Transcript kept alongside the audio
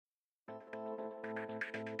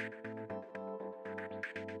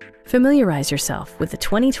Familiarize yourself with the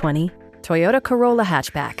 2020 Toyota Corolla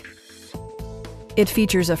Hatchback. It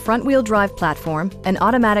features a front-wheel drive platform, an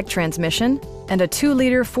automatic transmission, and a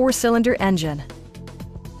 2-liter 4-cylinder engine.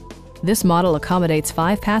 This model accommodates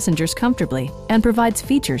 5 passengers comfortably and provides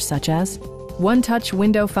features such as one-touch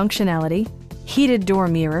window functionality, heated door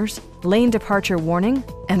mirrors, lane departure warning,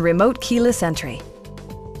 and remote keyless entry.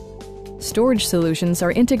 Storage solutions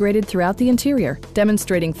are integrated throughout the interior,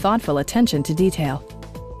 demonstrating thoughtful attention to detail.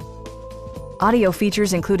 Audio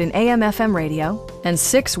features include an AM/FM radio and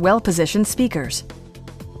 6 well-positioned speakers.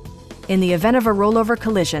 In the event of a rollover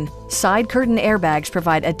collision, side curtain airbags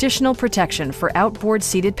provide additional protection for outboard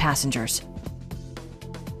seated passengers.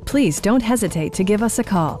 Please don't hesitate to give us a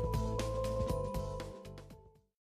call.